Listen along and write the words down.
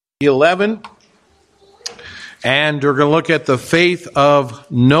11, and we're going to look at the faith of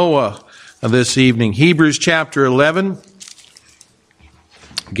Noah this evening. Hebrews chapter 11.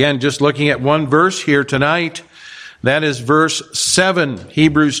 Again, just looking at one verse here tonight. That is verse 7,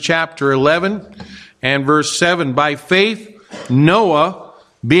 Hebrews chapter 11 and verse 7. By faith, Noah,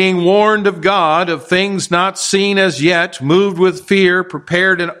 being warned of God of things not seen as yet, moved with fear,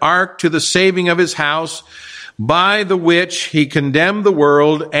 prepared an ark to the saving of his house, by the which he condemned the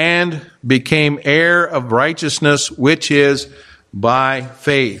world and became heir of righteousness, which is by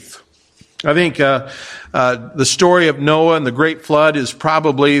faith. I think the story of Noah and the great flood is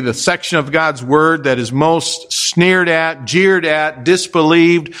probably the section of God's word that is most sneered at, jeered at,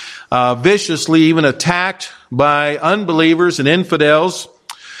 disbelieved, viciously even attacked by unbelievers and infidels.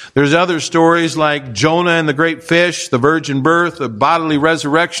 There's other stories like Jonah and the great fish, the virgin birth, the bodily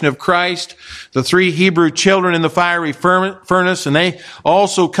resurrection of Christ, the 3 Hebrew children in the fiery furnace, and they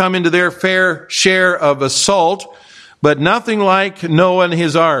also come into their fair share of assault, but nothing like Noah and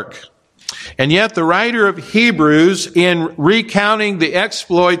his ark. And yet the writer of Hebrews, in recounting the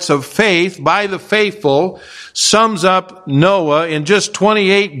exploits of faith by the faithful, sums up Noah in just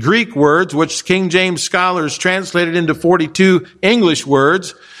 28 Greek words, which King James scholars translated into 42 English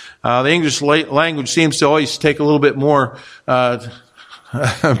words. The English language seems to always take a little bit more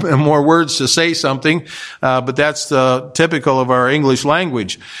more words to say something, but that's typical of our English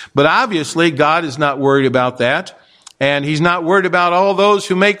language. But obviously, God is not worried about that, and He's not worried about all those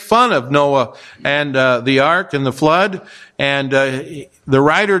who make fun of Noah and the ark and the flood. And the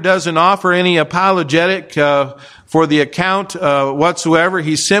writer doesn't offer any apologetic for the account whatsoever.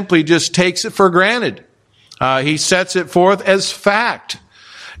 He simply just takes it for granted. He sets it forth as fact.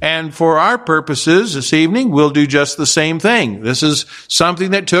 And for our purposes this evening, we'll do just the same thing. This is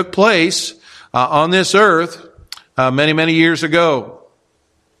something that took place on this earth many, many years ago.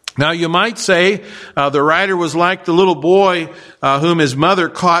 Now, you might say the writer was like the little boy whom his mother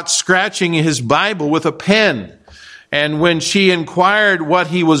caught scratching his Bible with a pen. And when she inquired what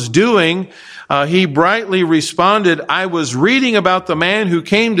he was doing, he brightly responded, "I was reading about the man who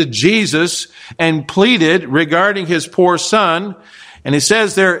came to Jesus and pleaded regarding his poor son." And he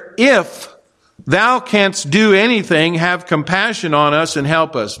says there, "If thou canst do anything, have compassion on us and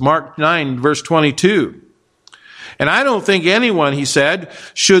help us." Mark 9, verse 22. And I don't think anyone, he said,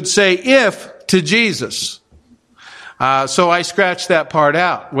 should say "if" to Jesus. So I scratched that part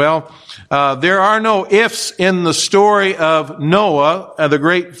out. Well, there are no ifs in the story of Noah, the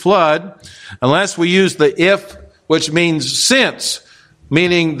great flood, unless we use the if, which means since,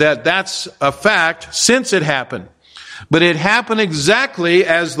 meaning that that's a fact since it happened. But it happened exactly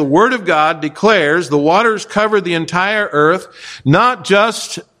as the Word of God declares. The waters covered the entire earth, not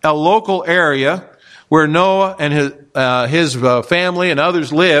just a local area where Noah and his family and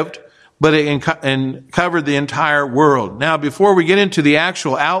others lived, but it covered the entire world. Now, before we get into the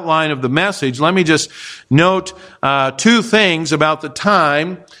actual outline of the message, let me just note 2 things about the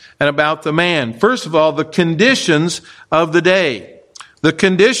time and about the man. First of all, the conditions of the day. The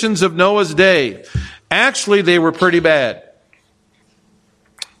conditions of Noah's day. Actually, they were pretty bad.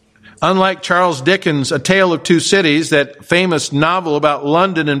 Unlike Charles Dickens' A Tale of Two Cities, that famous novel about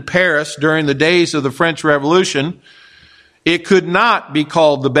London and Paris during the days of the French Revolution, it could not be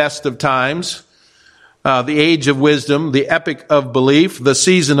called the best of times, the age of wisdom, the epic of belief, the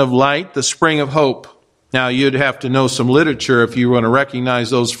season of light, the spring of hope. Now, you'd have to know some literature if you want to recognize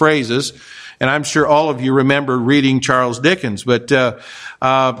those phrases. And I'm sure all of you remember reading Charles Dickens. But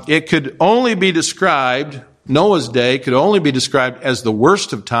it could only be described, Noah's day could only be described as the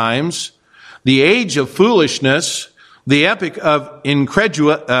worst of times, the age of foolishness, the epoch of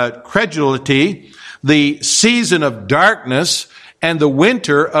incredulity, the season of darkness, and the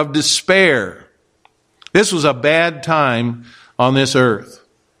winter of despair. This was a bad time on this earth.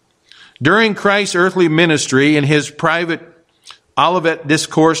 During Christ's earthly ministry, in his private Olivet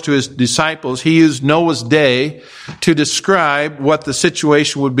discourse to his disciples, he used Noah's day to describe what the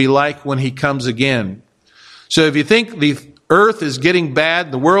situation would be like when he comes again. So if you think the earth is getting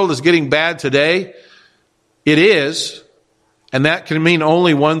bad, the world is getting bad today, it is, and that can mean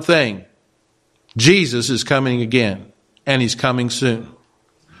only one thing. Jesus is coming again, and He's coming soon.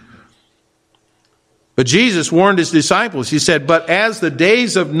 But Jesus warned His disciples. He said, "But as the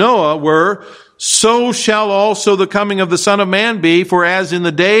days of Noah were, so shall also the coming of the Son of Man be. For as in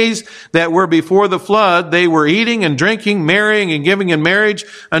the days that were before the flood, they were eating and drinking, marrying and giving in marriage,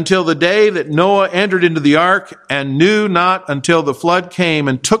 until the day that Noah entered into the ark, and knew not until the flood came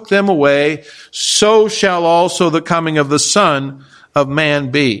and took them away, so shall also the coming of the Son of Man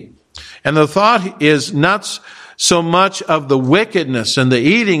be." And the thought is not so much of the wickedness and the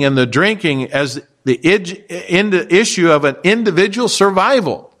eating and the drinking as the issue of an individual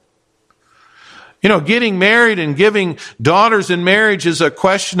survival. You know, getting married and giving daughters in marriage is a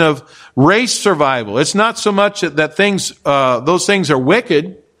question of race survival. It's not so much that those things are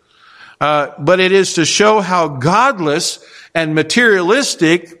wicked, but it is to show how godless and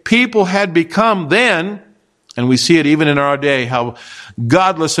materialistic people had become then, and we see it even in our day, how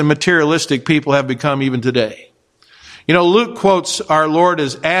godless and materialistic people have become even today. You know, Luke quotes our Lord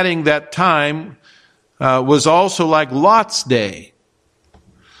as adding that time was also like Lot's day.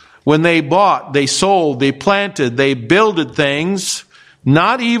 When they bought, they sold, they planted, they builded things,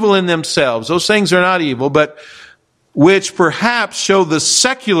 not evil in themselves. Those things are not evil, but which perhaps show the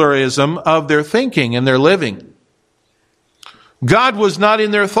secularism of their thinking and their living. God was not in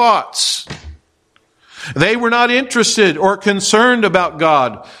their thoughts. They were not interested or concerned about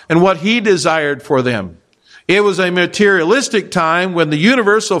God and what He desired for them. It was a materialistic time when the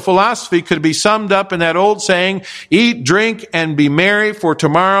universal philosophy could be summed up in that old saying, eat, drink, and be merry, for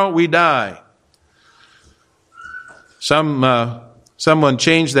tomorrow we die. Someone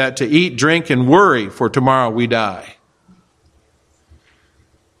changed that to eat, drink, and worry, for tomorrow we die.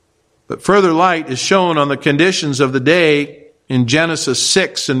 But further light is shown on the conditions of the day in Genesis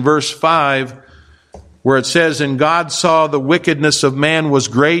 6 and verse 5, where it says, and God saw the wickedness of man was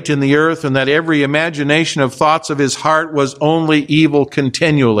great in the earth, and that every imagination of thoughts of his heart was only evil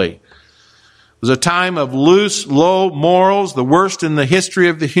continually. It was a time of loose, low morals, the worst in the history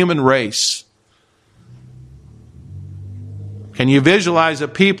of the human race. Can you visualize a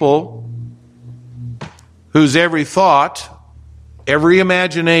people whose every thought, every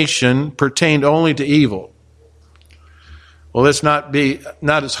imagination pertained only to evil? Well, it's not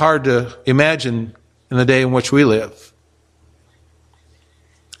as hard to imagine in the day in which we live.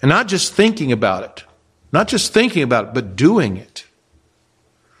 And not just thinking about it, but doing it.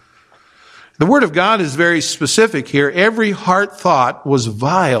 The Word of God is very specific here. Every heart thought was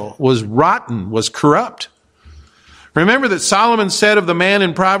vile, was rotten, was corrupt. Remember that Solomon said of the man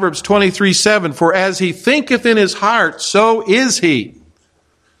in Proverbs 23:7, for as he thinketh in his heart, so is he.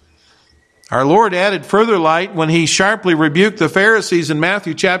 Our Lord added further light when He sharply rebuked the Pharisees in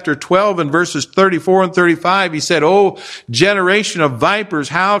Matthew chapter 12 and verses 34 and 35. He said, O generation of vipers,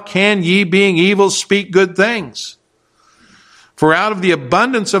 how can ye, being evil, speak good things? For out of the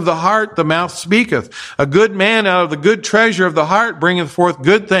abundance of the heart the mouth speaketh. A good man out of the good treasure of the heart bringeth forth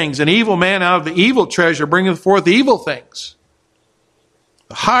good things. An evil man out of the evil treasure bringeth forth evil things.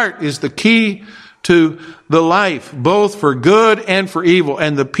 The heart is the key to the life, both for good and for evil.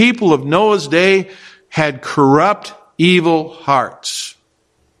 And the people of Noah's day had corrupt, evil hearts.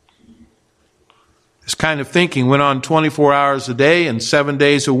 This kind of thinking went on 24 hours a day and 7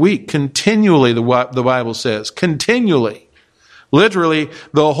 days a week, continually, the Bible says, continually. Literally,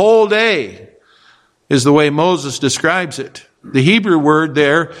 the whole day is the way Moses describes it. The Hebrew word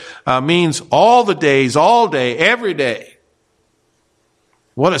there means all the days, all day, every day.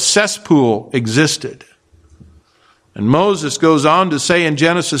 What a cesspool existed. And Moses goes on to say in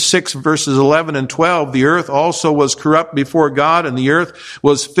Genesis 6 verses 11 and 12, the earth also was corrupt before God, and the earth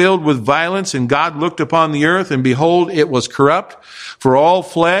was filled with violence, and God looked upon the earth, and behold, it was corrupt, for all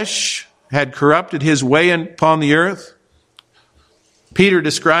flesh had corrupted his way upon the earth. Peter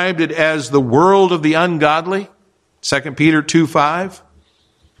described it as the world of the ungodly, 2 Peter 2:5.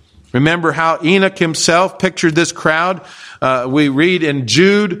 Remember how Enoch himself pictured this crowd? We read in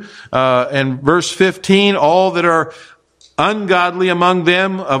Jude and verse 15, all that are ungodly among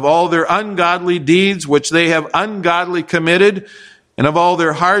them, of all their ungodly deeds which they have ungodly committed, and of all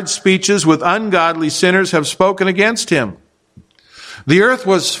their hard speeches with ungodly sinners have spoken against him. The earth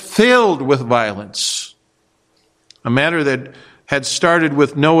was filled with violence, a matter that had started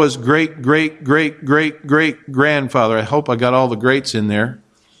with Noah's great-great-great-great-great-grandfather. I hope I got all the greats in there.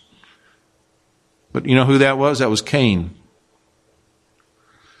 But you know who that was? That was Cain.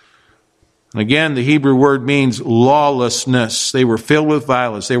 And again, the Hebrew word means lawlessness. They were filled with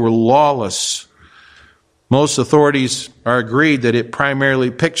violence. They were lawless. Most authorities are agreed that it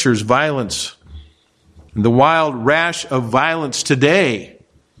primarily pictures violence. And the wild rash of violence today,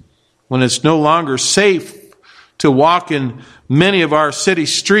 when it's no longer safe to walk in many of our city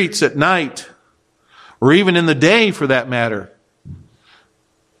streets at night, or even in the day for that matter.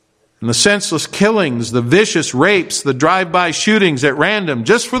 And the senseless killings, the vicious rapes, the drive-by shootings at random,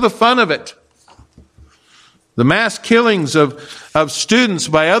 just for the fun of it. The mass killings of students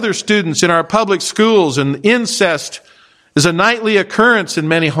by other students in our public schools, and incest is a nightly occurrence in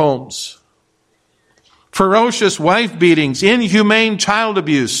many homes. Ferocious wife beatings, inhumane child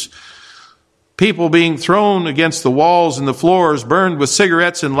abuse. people being thrown against the walls and the floors, burned with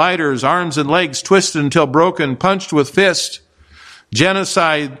cigarettes and lighters, arms and legs twisted until broken, punched with fists,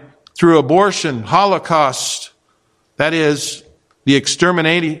 genocide through abortion, Holocaust, that is, the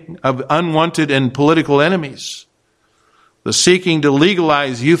exterminating of unwanted and political enemies, the seeking to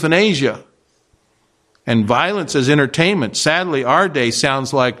legalize euthanasia, and violence as entertainment. Sadly, our day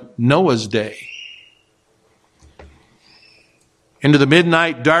sounds like Noah's day. Into the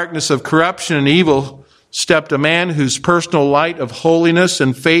midnight darkness of corruption and evil stepped a man whose personal light of holiness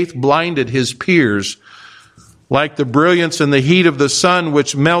and faith blinded his peers. Like the brilliance and the heat of the sun,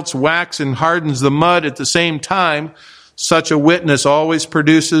 which melts wax and hardens the mud at the same time, such a witness always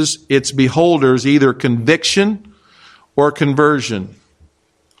produces its beholders either conviction or conversion,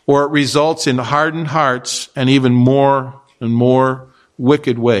 or it results in hardened hearts and even more and more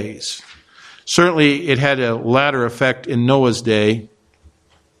wicked ways. Certainly, it had a latter effect in Noah's day.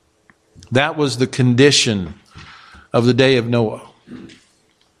 That was the condition of the day of Noah.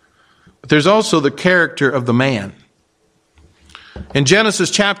 But there's also the character of the man. In Genesis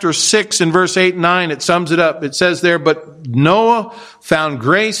chapter 6 and verse 8 and 9, it sums it up. It says there, "But Noah found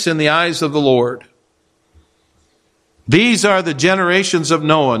grace in the eyes of the Lord." These are the generations of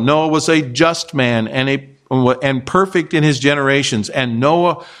Noah. Noah was a just man and perfect in his generations, and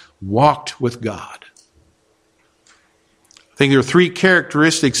Noah walked with God. I think there are three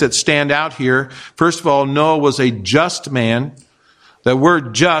characteristics that stand out here. First of all, Noah was a just man. The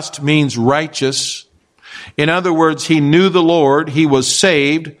word just means righteous. In other words, he knew the Lord. He was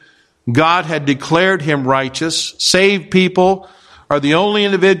saved. God had declared him righteous. Saved people are the only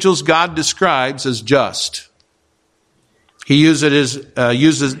individuals God describes as just. He uses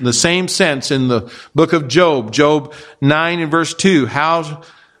the same sense in the book of Job. Job 9 and verse 2.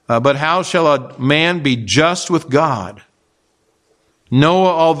 But how shall a man be just with God?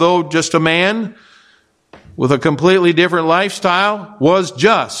 Noah, although just a man with a completely different lifestyle, was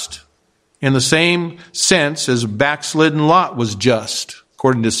just in the same sense as backslidden Lot was just,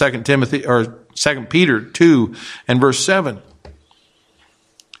 according to 2 Peter 2 and verse 7.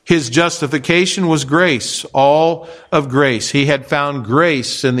 His justification was grace, all of grace. He had found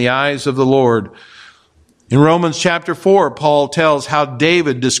grace in the eyes of the Lord. In Romans chapter 4, Paul tells how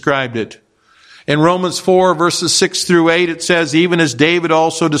David described it. In Romans 4, verses 6 through 8, it says, "Even as David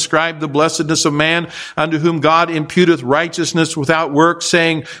also described the blessedness of man, unto whom God imputeth righteousness without works,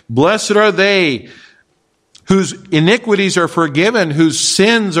 saying, Blessed are they whose iniquities are forgiven, whose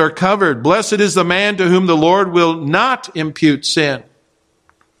sins are covered. Blessed is the man to whom the Lord will not impute sin."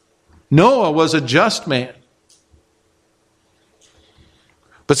 Noah was a just man.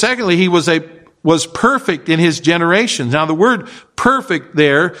 But secondly, he was perfect in his generations. Now the word perfect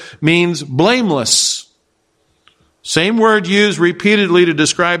there means blameless. Same word used repeatedly to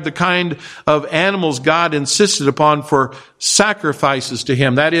describe the kind of animals God insisted upon for sacrifices to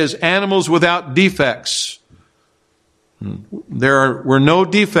him. That is, animals without defects. There were no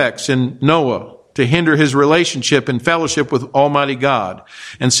defects in Noah to hinder his relationship and fellowship with Almighty God.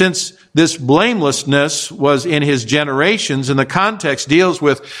 And since this blamelessness was in his generations, and the context deals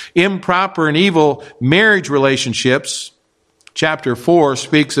with improper and evil marriage relationships, chapter 4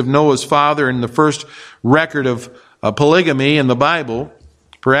 speaks of Noah's father and the first record of polygamy in the Bible.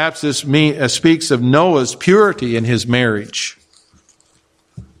 Perhaps this speaks of Noah's purity in his marriage.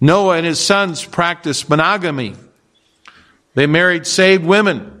 Noah and his sons practiced monogamy. They married saved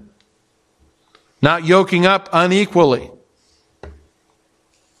women, not yoking up unequally.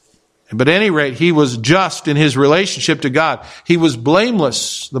 But at any rate, he was just in his relationship to God. He was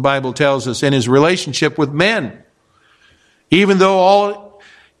blameless, the Bible tells us, in his relationship with men. Even though all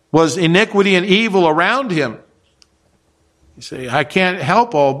was iniquity and evil around him. You say, I can't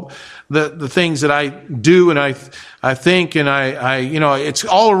help all the things that I do and I think and I it's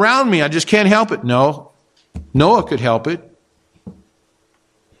all around me. I just can't help it. No, Noah could help it.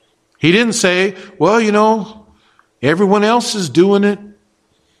 He didn't say, well, everyone else is doing it.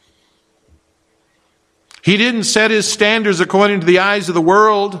 He didn't set his standards according to the eyes of the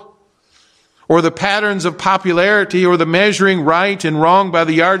world or the patterns of popularity or the measuring right and wrong by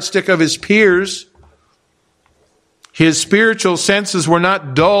the yardstick of his peers. His spiritual senses were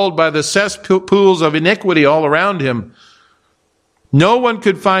not dulled by the cesspools of iniquity all around him. No one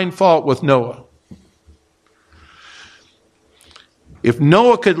could find fault with Noah. If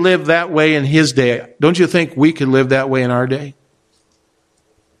Noah could live that way in his day, don't you think we could live that way in our day?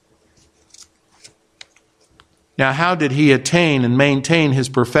 Now, how did he attain and maintain his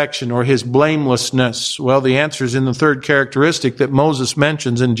perfection or his blamelessness? Well, the answer is in the third characteristic that Moses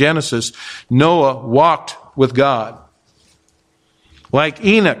mentions in Genesis. Noah walked with God. Like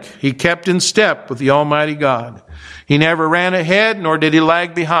Enoch, he kept in step with the Almighty God. He never ran ahead, nor did he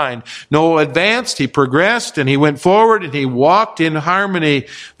lag behind. Noah advanced, he progressed, and he went forward, and he walked in harmony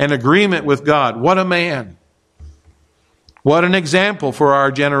and agreement with God. What a man. What an example for our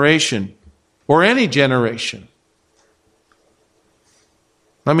generation, or any generation.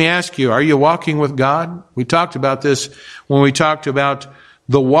 Let me ask you, are you walking with God? We talked about this when we talked about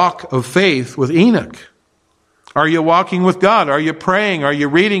the walk of faith with Enoch. Are you walking with God? Are you praying? Are you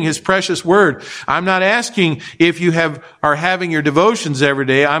reading His precious Word? I'm not asking if you are having your devotions every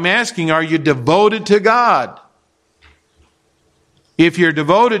day. I'm asking, are you devoted to God? If you're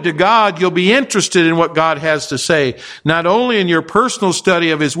devoted to God, you'll be interested in what God has to say, not only in your personal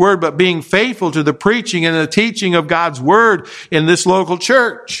study of His Word, but being faithful to the preaching and the teaching of God's Word in this local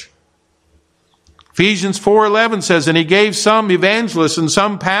church. Ephesians 4:11 says, and He gave some evangelists and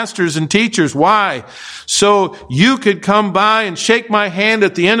some pastors and teachers. Why? So you could come by and shake my hand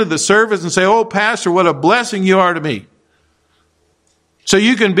at the end of the service and say, oh, Pastor, what a blessing you are to me. So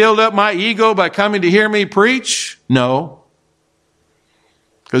you can build up my ego by coming to hear me preach? No.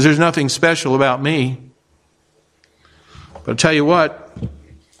 Because there's nothing special about me. But I'll tell you what,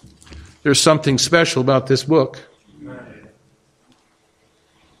 there's something special about this book.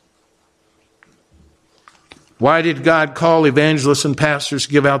 Why did God call evangelists and pastors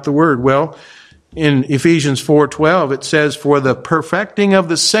to give out the word? Well, in Ephesians 4:12, it says, for the perfecting of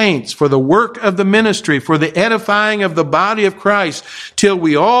the saints, for the work of the ministry, for the edifying of the body of Christ, till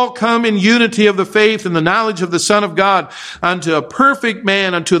we all come in unity of the faith and the knowledge of the Son of God, unto a perfect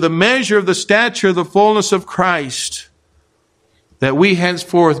man, unto the measure of the stature of the fullness of Christ, that we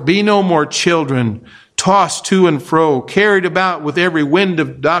henceforth be no more children, tossed to and fro, carried about with every wind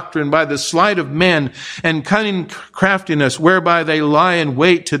of doctrine by the sleight of men and cunning craftiness, whereby they lie in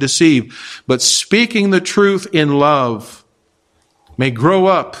wait to deceive. But speaking the truth in love, may grow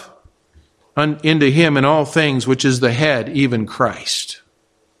up into Him in all things, which is the head, even Christ.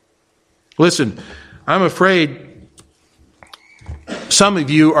 Listen, I'm afraid some of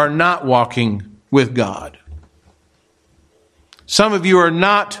you are not walking with God. Some of you are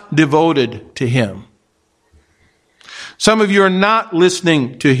not devoted to Him. Some of you are not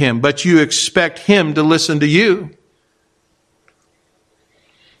listening to Him, but you expect Him to listen to you.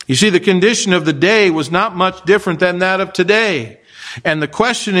 You see, the condition of the day was not much different than that of today. And the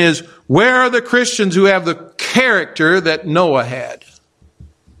question is, where are the Christians who have the character that Noah had?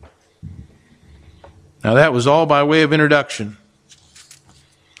 Now that was all by way of introduction.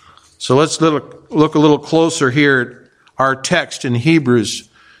 So let's look a little closer here at our text in Hebrews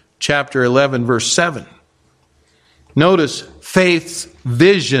chapter 11, verse 7. Notice faith's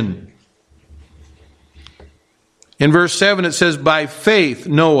vision. In verse 7 it says, by faith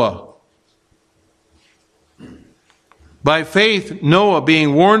Noah. By faith Noah,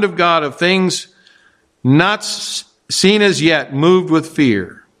 being warned of God of things not seen as yet, moved with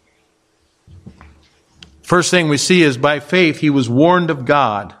fear. First thing we see is by faith he was warned of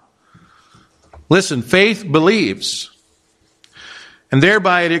God. Listen, faith believes, and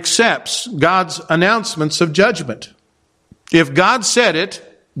thereby it accepts God's announcements of judgment. If God said it,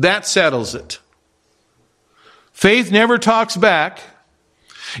 that settles it. Faith never talks back.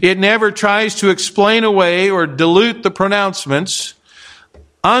 It never tries to explain away or dilute the pronouncements.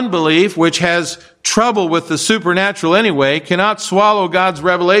 Unbelief, which has trouble with the supernatural anyway, cannot swallow God's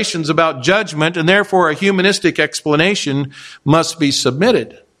revelations about judgment, and therefore a humanistic explanation must be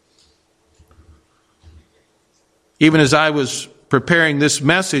submitted. Even as I was preparing this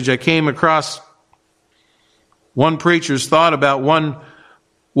message, I came across one preacher's thought about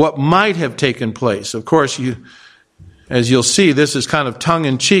what might have taken place. Of course, as you'll see, this is kind of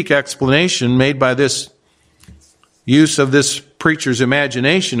tongue-in-cheek explanation made by this use of this preacher's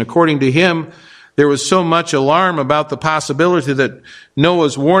imagination. According to him, there was so much alarm about the possibility that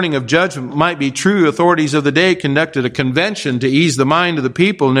Noah's warning of judgment might be true. Authorities of the day conducted a convention to ease the mind of the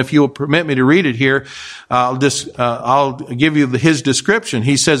people. And if you'll permit me to read it here, I'll give you his description.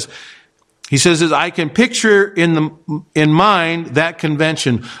 He says, I can picture in mind that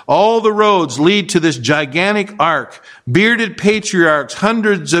convention. All the roads lead to this gigantic ark. Bearded patriarchs,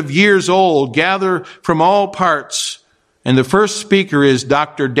 hundreds of years old, gather from all parts. And the first speaker is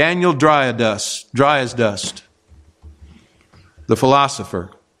Dr. Daniel Dryasdust, the philosopher.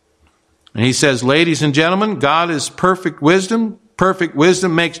 And he says, ladies and gentlemen, God is perfect wisdom. Perfect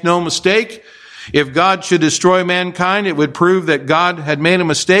wisdom makes no mistake. If God should destroy mankind, it would prove that God had made a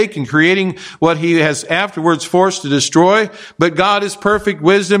mistake in creating what He has afterwards forced to destroy. But God is perfect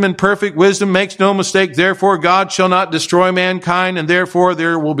wisdom, and perfect wisdom makes no mistake. Therefore, God shall not destroy mankind, and therefore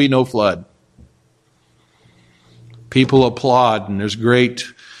there will be no flood. People applaud, and there's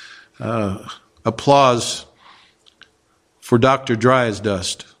great applause for Dr.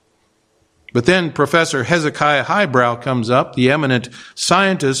 Dryasdust. But then Professor Hezekiah Highbrow comes up, the eminent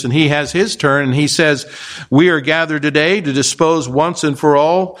scientist, and he has his turn, and he says, "We are gathered today to dispose once and for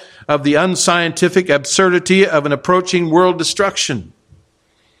all of the unscientific absurdity of an approaching world destruction.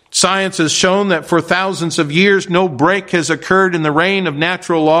 Science has shown that for thousands of years no break has occurred in the reign of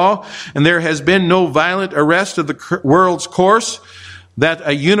natural law, and there has been no violent arrest of the world's course. That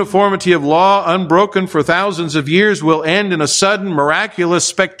a uniformity of law unbroken for thousands of years will end in a sudden, miraculous,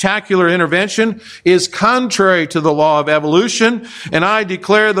 spectacular intervention is contrary to the law of evolution, and I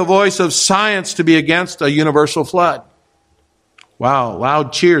declare the voice of science to be against a universal flood." Wow,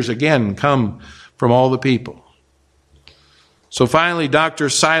 loud cheers again come from all the people. So finally, Dr.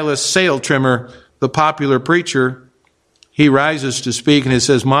 Silas Sailtrimmer, the popular preacher, he rises to speak and he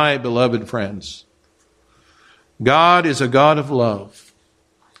says, "My beloved friends, God is a God of love.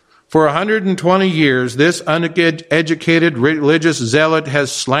 For 120 years, this uneducated religious zealot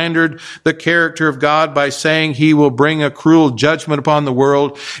has slandered the character of God by saying he will bring a cruel judgment upon the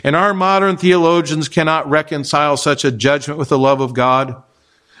world, and our modern theologians cannot reconcile such a judgment with the love of God.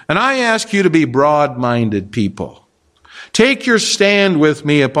 And I ask you to be broad-minded people. Take your stand with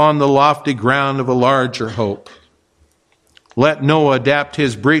me upon the lofty ground of a larger hope. Let Noah adapt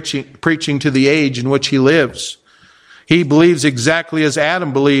his preaching to the age in which he lives. He believes exactly as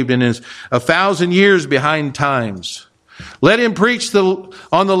Adam believed and is 1,000 years behind times. Let him preach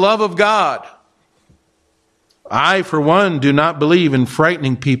on the love of God. I, for one, do not believe in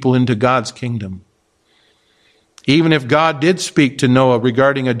frightening people into God's kingdom. Even if God did speak to Noah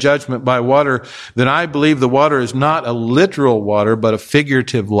regarding a judgment by water, then I believe the water is not a literal water, but a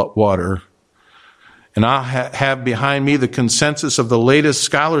figurative water. And I have behind me the consensus of the latest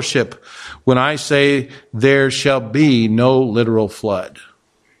scholarship when I say there shall be no literal flood.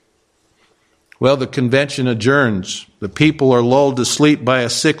 Well, the convention adjourns. The people are lulled to sleep by a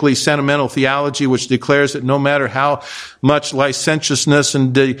sickly, sentimental theology which declares that no matter how much licentiousness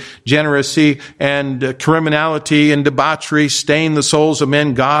and degeneracy and criminality and debauchery stain the souls of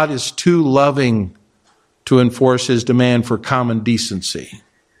men, God is too loving to enforce his demand for common decency.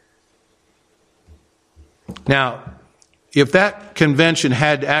 Now, if that convention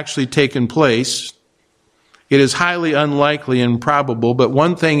had actually taken place, it is highly unlikely and improbable, but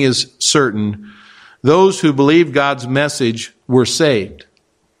one thing is certain: those who believed God's message were saved.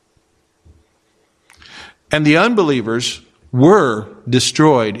 And the unbelievers were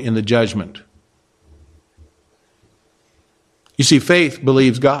destroyed in the judgment. You see, faith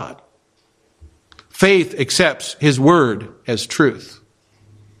believes God. Faith accepts his word as truth.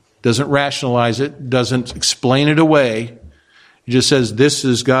 Doesn't rationalize it, doesn't explain it away. It just says, this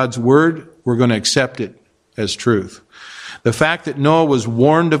is God's word, we're going to accept it as truth. The fact that Noah was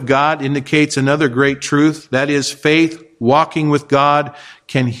warned of God indicates another great truth. That is, faith, walking with God,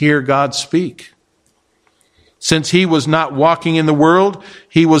 can hear God speak. Since he was not walking in the world,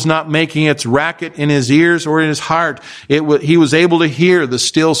 he was not making its racket in his ears or in his heart. He was able to hear the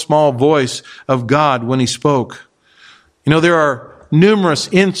still small voice of God when he spoke. You know, there are numerous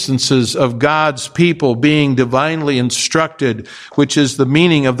instances of God's people being divinely instructed, which is the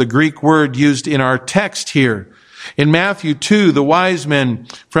meaning of the Greek word used in our text here. In Matthew 2, the wise men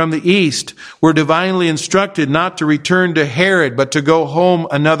from the east were divinely instructed not to return to Herod, but to go home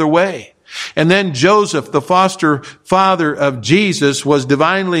another way. And then Joseph, the foster father of Jesus, was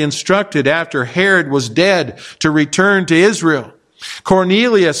divinely instructed after Herod was dead to return to Israel.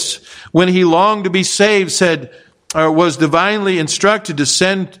 Cornelius, when he longed to be saved, was divinely instructed to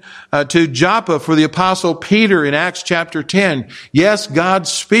send to Joppa for the apostle Peter in Acts chapter 10. Yes, God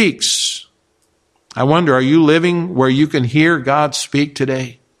speaks. I wonder, are you living where you can hear God speak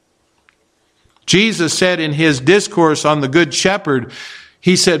today? Jesus said in his discourse on the Good Shepherd,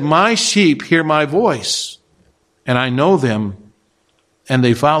 he said, "My sheep hear my voice, and I know them, and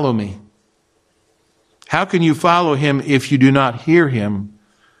they follow me." How can you follow him if you do not hear him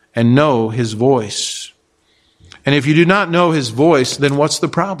and know his voice? And if you do not know his voice, then what's the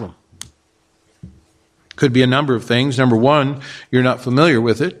problem? Could be a number of things. Number one, you're not familiar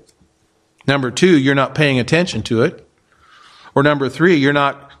with it. Number two, you're not paying attention to it. Or number three, you're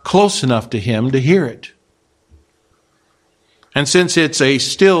not close enough to him to hear it. And since it's a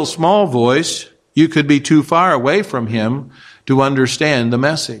still small voice, you could be too far away from him to understand the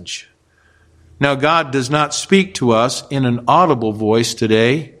message. Now, God does not speak to us in an audible voice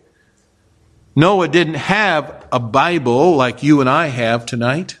today. Noah didn't have a Bible like you and I have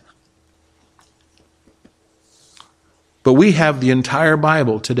tonight. But we have the entire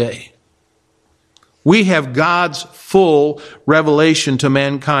Bible today. We have God's full revelation to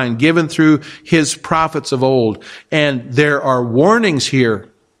mankind, given through his prophets of old. And there are warnings here.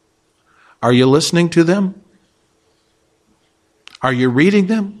 Are you listening to them? Are you reading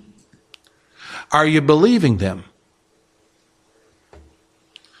them? Are you believing them?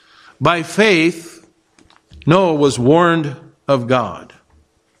 By faith, Noah was warned of God.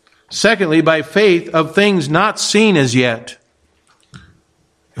 Secondly, by faith of things not seen as yet.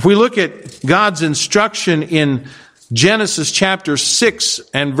 If we look at God's instruction in Genesis chapter 6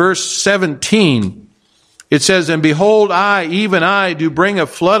 and verse 17, it says, "And behold, I, even I, do bring a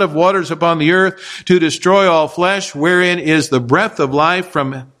flood of waters upon the earth to destroy all flesh, wherein is the breath of life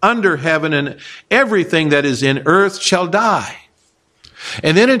from under heaven, and everything that is in earth shall die."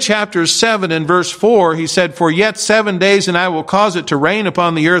 And then in chapter 7 and verse 4, he said, "For yet 7 days, and I will cause it to rain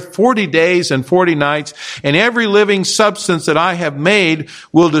upon the earth 40 days and 40 nights, and every living substance that I have made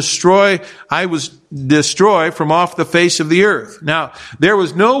will destroy from off the face of the earth." Now, there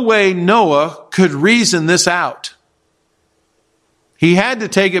was no way Noah could reason this out. He had to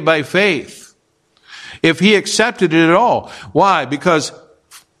take it by faith if he accepted it at all. Why? Because,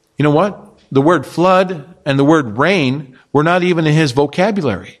 you know what? The word flood and the word rain were not even in his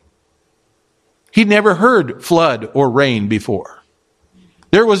vocabulary. He'd never heard flood or rain before.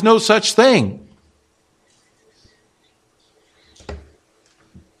 There was no such thing.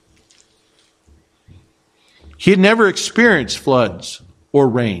 He had never experienced floods or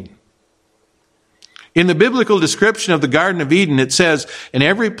rain. In the biblical description of the Garden of Eden, it says, "And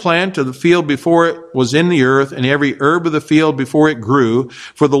every plant of the field before it was in the earth, and every herb of the field before it grew.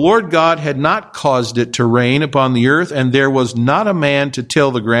 For the Lord God had not caused it to rain upon the earth, and there was not a man to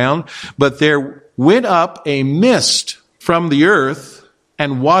till the ground. But there went up a mist from the earth,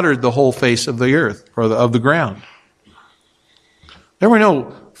 and watered the whole face of the earth, or of the ground." There were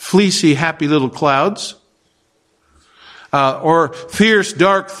no fleecy, happy little clouds. Or fierce,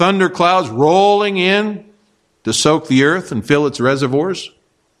 dark thunder clouds rolling in to soak the earth and fill its reservoirs.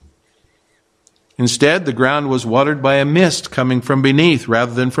 Instead, the ground was watered by a mist coming from beneath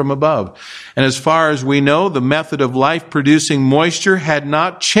rather than from above. And as far as we know, the method of life-producing moisture had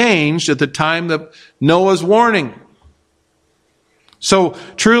not changed at the time of Noah's warning. So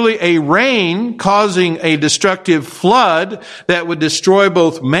truly a rain causing a destructive flood that would destroy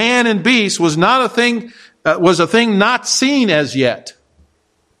both man and beast was a thing not seen as yet.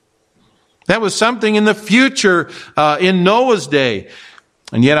 That was something in the future in Noah's day.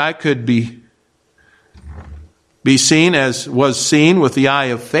 And yet I could be seen as was seen with the eye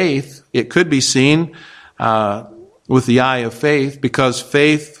of faith. It could be seen with the eye of faith because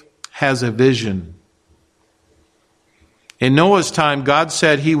faith has a vision. In Noah's time, God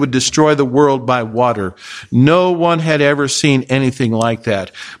said he would destroy the world by water. No one had ever seen anything like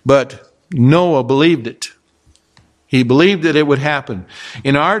that. But Noah believed it. He believed that it would happen.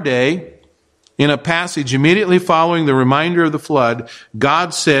 In our day, in a passage immediately following the reminder of the flood,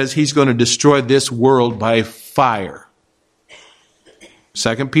 God says he's going to destroy this world by fire.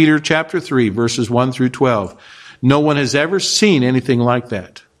 2 Peter chapter 3, verses 1 through 12. No one has ever seen anything like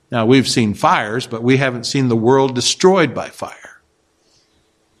that. Now, we've seen fires, but we haven't seen the world destroyed by fire.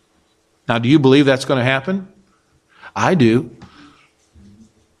 Now, do you believe that's going to happen? I do.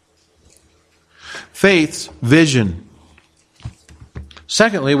 Faith's vision.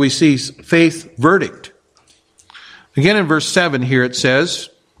 Secondly, we see faith's verdict. Again in verse 7 here it says,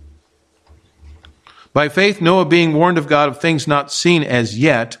 "By faith Noah, being warned of God of things not seen as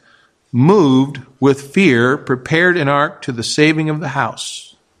yet, moved with fear, prepared an ark to the saving of the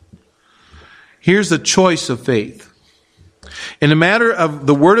house." Here's the choice of faith. In the matter of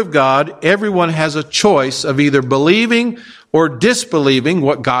the Word of God, everyone has a choice of either believing or disbelieving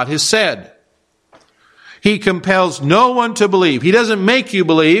what God has said. He compels no one to believe. He doesn't make you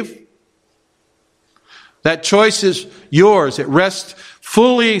believe. That choice is yours. It rests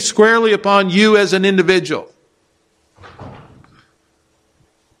fully, squarely upon you as an individual.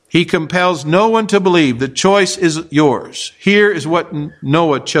 He compels no one to believe. The choice is yours. Here is what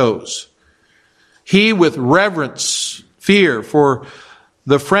Noah chose. He, with reverence, fear for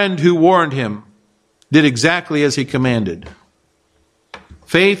the friend who warned him, did exactly as he commanded.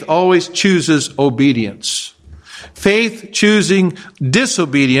 Faith always chooses obedience. Faith choosing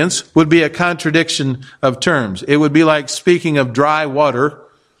disobedience would be a contradiction of terms. It would be like speaking of dry water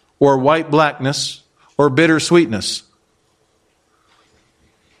or white blackness or bitter sweetness.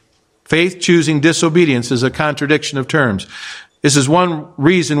 Faith choosing disobedience is a contradiction of terms. This is one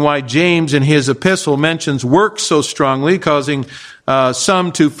reason why James in his epistle mentions works so strongly, causing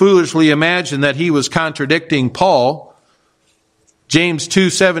some to foolishly imagine that he was contradicting Paul. James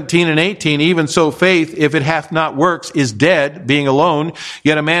 2:17 and 18, even so faith, if it hath not works, is dead, being alone.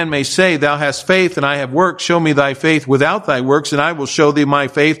 Yet a man may say, thou hast faith, and I have works. Show me thy faith without thy works, and I will show thee my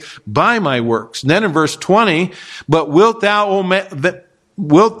faith by my works. And then in verse 20, but wilt thou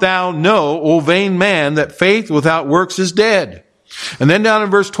know, O vain man, that faith without works is dead? And then down in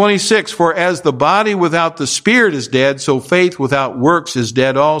verse 26, for as the body without the spirit is dead, so faith without works is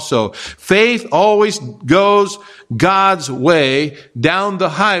dead also. Faith always goes God's way, down the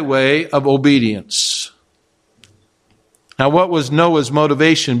highway of obedience. Now, what was Noah's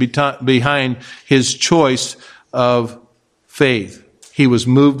motivation behind his choice of faith? He was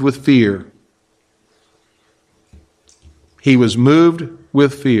moved with fear. He was moved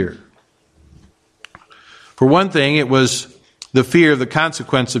with fear. For one thing, it was the fear of the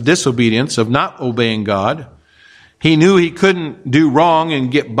consequence of disobedience, of not obeying God. He knew he couldn't do wrong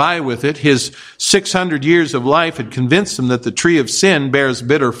and get by with it. His 600 years of life had convinced him that the tree of sin bears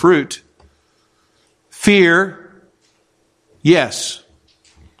bitter fruit. Fear, yes,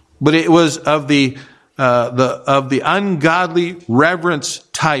 but it was of the ungodly reverence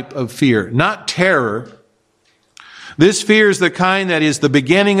type of fear, not terror. This fear is the kind that is the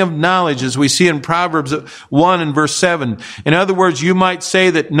beginning of knowledge, as we see in Proverbs 1 and verse 7. In other words, you might say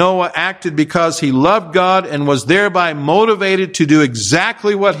that Noah acted because he loved God and was thereby motivated to do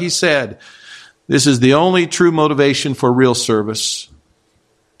exactly what he said. This is the only true motivation for real service.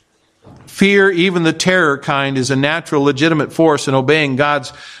 Fear, even the terror kind, is a natural, legitimate force in obeying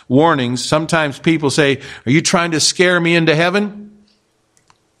God's warnings. Sometimes people say, are you trying to scare me into heaven?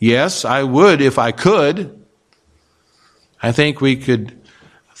 Yes, I would if I could. I think we could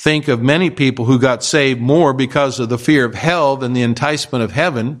think of many people who got saved more because of the fear of hell than the enticement of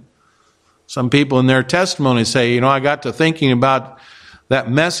heaven. Some people in their testimony say, I got to thinking about that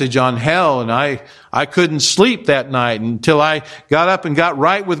message on hell, and I couldn't sleep that night until I got up and got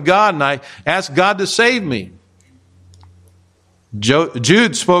right with God, and I asked God to save me.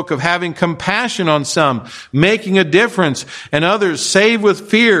 Jude spoke of having compassion on some, making a difference, and others saved with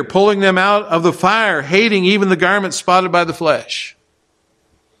fear, pulling them out of the fire, hating even the garment spotted by the flesh.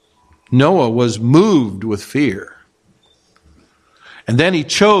 Noah was moved with fear. And then he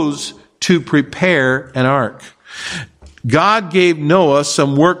chose to prepare an ark. God gave Noah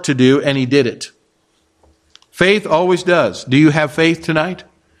some work to do, and he did it. Faith always does. Do you have faith tonight?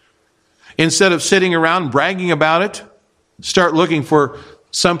 Instead of sitting around bragging about it, start looking for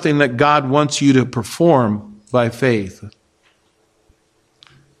something that God wants you to perform by faith.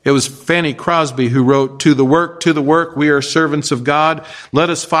 It was Fanny Crosby who wrote, to the work, we are servants of God. Let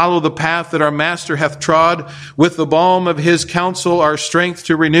us follow the path that our Master hath trod. With the balm of his counsel, our strength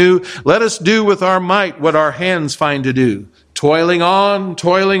to renew. Let us do with our might what our hands find to do. Toiling on,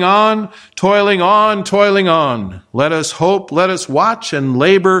 toiling on, toiling on, toiling on. Let us hope, let us watch and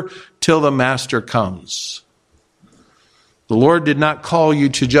labor till the Master comes. The Lord did not call you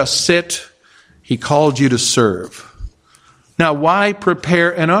to just sit. He called you to serve. Now, why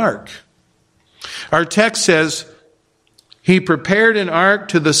prepare an ark? Our text says, he prepared an ark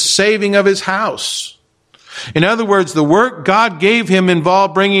to the saving of his house. In other words, the work God gave him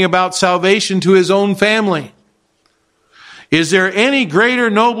involved bringing about salvation to his own family. Is there any greater,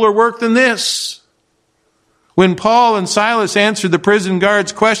 nobler work than this? When Paul and Silas answered the prison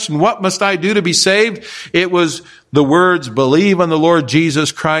guard's question, what must I do to be saved? It was the words, believe on the Lord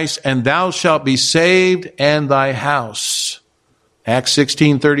Jesus Christ, and thou shalt be saved and thy house. Acts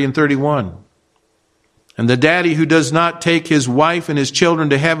 16:30 and 31. And the daddy who does not take his wife and his children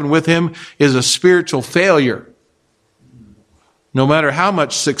to heaven with him is a spiritual failure. No matter how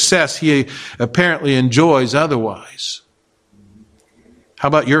much success he apparently enjoys otherwise. How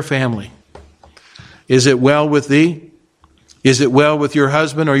about your family? Is it well with thee? Is it well with your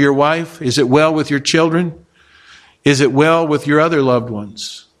husband or your wife? Is it well with your children? Is it well with your other loved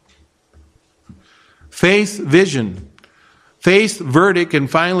ones? Faith, vision. Faith, verdict. And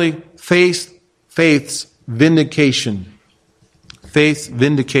finally, faith's vindication. Faith,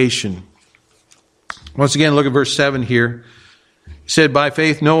 vindication. Once again, look at verse 7 here. He said, by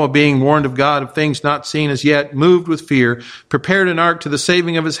faith Noah, being warned of God of things not seen as yet, moved with fear, prepared an ark to the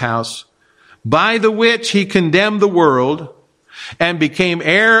saving of his house, by the which he condemned the world and became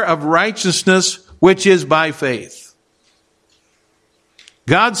heir of righteousness, which is by faith.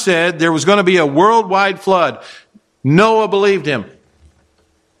 God said there was going to be a worldwide flood. Noah believed him.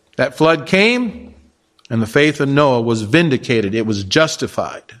 That flood came, and the faith of Noah was vindicated. It was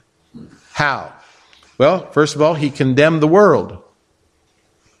justified. How? Well, first of all, he condemned the world.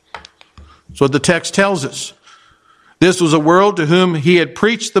 That's what the text tells us. This was a world to whom he had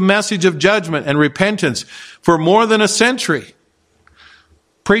preached the message of judgment and repentance for more than a century.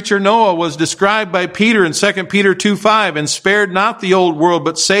 preacher Noah was described by Peter in 2 Peter 2:5, and spared not the old world,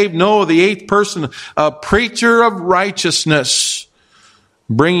 but saved Noah, the eighth person, a preacher of righteousness,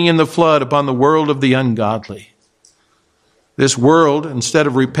 bringing in the flood upon the world of the ungodly. This world, instead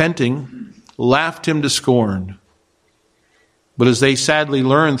of repenting, laughed him to scorn. But as they sadly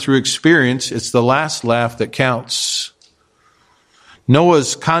learn through experience, it's the last laugh that counts.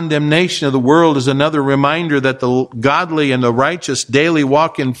 Noah's condemnation of the world is another reminder that the godly and the righteous daily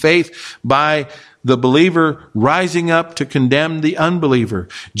walk in faith by the believer rising up to condemn the unbeliever.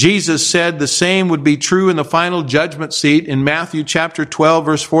 Jesus said the same would be true in the final judgment seat in Matthew chapter 12,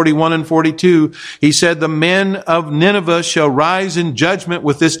 verse 41 and 42. He said, the men of Nineveh shall rise in judgment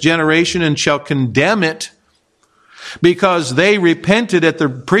with this generation and shall condemn it, because they repented at the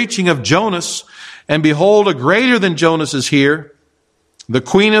preaching of Jonas, and behold, a greater than Jonas is here. The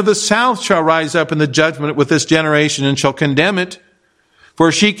queen of the south shall rise up in the judgment with this generation and shall condemn it.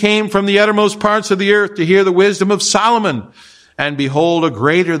 For she came from the uttermost parts of the earth to hear the wisdom of Solomon. And behold, a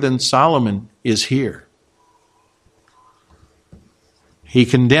greater than Solomon is here. He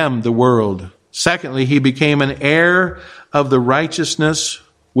condemned the world. Secondly, he became an heir of the righteousness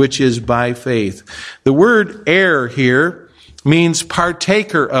which is by faith. The word heir here means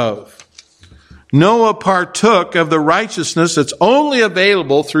partaker of. Noah partook of the righteousness that's only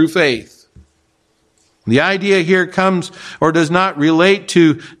available through faith. The idea here comes or does not relate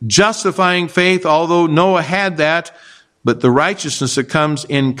to justifying faith, although Noah had that, but the righteousness that comes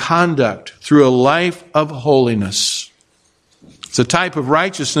in conduct through a life of holiness. It's a type of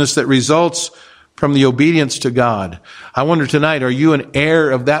righteousness that results from the obedience to God. I wonder tonight, are you an heir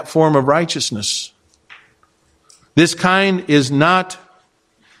of that form of righteousness? This kind is not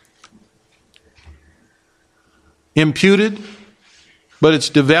imputed, but it's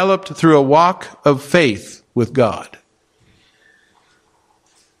developed through a walk of faith with God.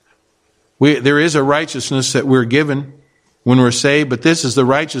 There is a righteousness that we're given when we're saved, but this is the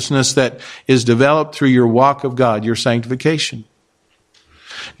righteousness that is developed through your walk of God, your sanctification.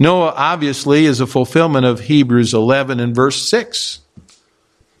 Noah obviously is a fulfillment of Hebrews 11 and verse 6.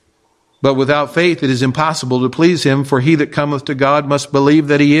 But without faith it is impossible to please him, for he that cometh to God must believe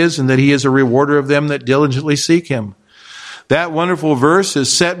that he is, and that he is a rewarder of them that diligently seek him. That wonderful verse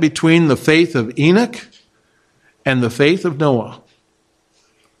is set between the faith of Enoch and the faith of Noah.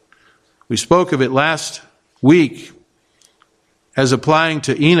 We spoke of it last week as applying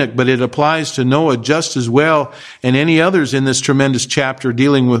to Enoch, but it applies to Noah just as well, and any others in this tremendous chapter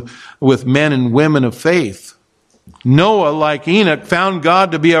dealing with men and women of faith. Noah, like Enoch, found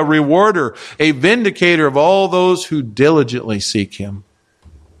God to be a rewarder, a vindicator of all those who diligently seek him.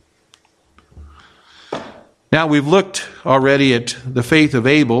 Now, we've looked already at the faith of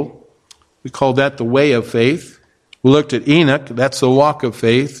Abel. We call that the way of faith. We looked at Enoch. That's the walk of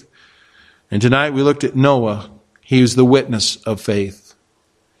faith. And tonight we looked at Noah. He was the witness of faith.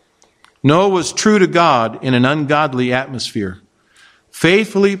 Noah was true to God in an ungodly atmosphere,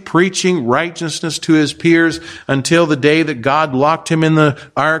 faithfully preaching righteousness to his peers until the day that God locked him in the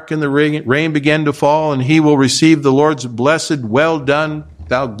ark and the rain began to fall, and he will receive the Lord's blessed, well done,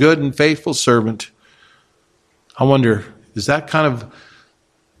 thou good and faithful servant. I wonder, is that kind of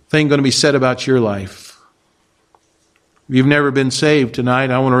thing going to be said about your life? If you've never been saved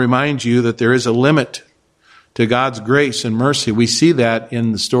tonight, I want to remind you that there is a limit to God's grace and mercy. We see that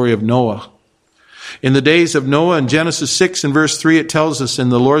in the story of Noah. In the days of Noah, in Genesis 6 and verse 3, it tells us,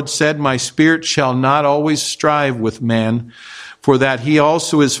 and the Lord said, my spirit shall not always strive with man, for that he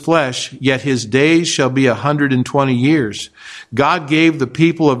also is flesh, yet his days shall be 120 years. God gave the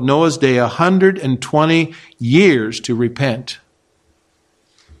people of Noah's day 120 years to repent,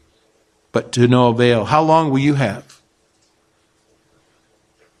 but to no avail. How long will you have?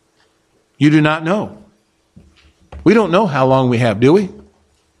 You do not know. We don't know how long we have, do we?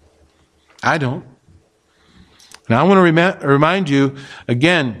 I don't. Now I want to remind you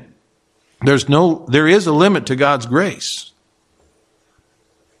again, there is a limit to God's grace.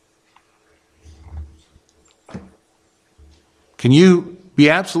 Can you be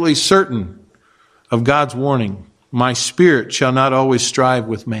absolutely certain of God's warning? My spirit shall not always strive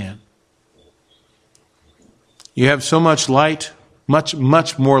with man. You have so much light,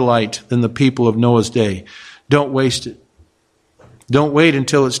 much more light than the people of Noah's day. Don't waste it. Don't wait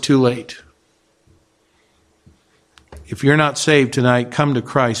until it's too late. If you're not saved tonight, come to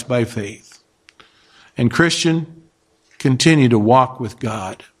Christ by faith. And Christian, continue to walk with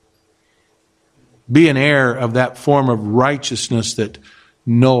God. Be an heir of that form of righteousness that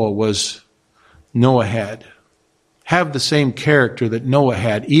Noah had. Have the same character that Noah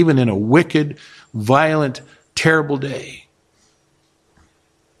had, even in a wicked, violent, terrible day.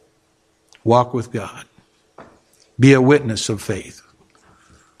 Walk with God. Be a witness of faith.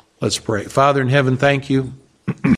 Let's pray. Father in heaven, thank you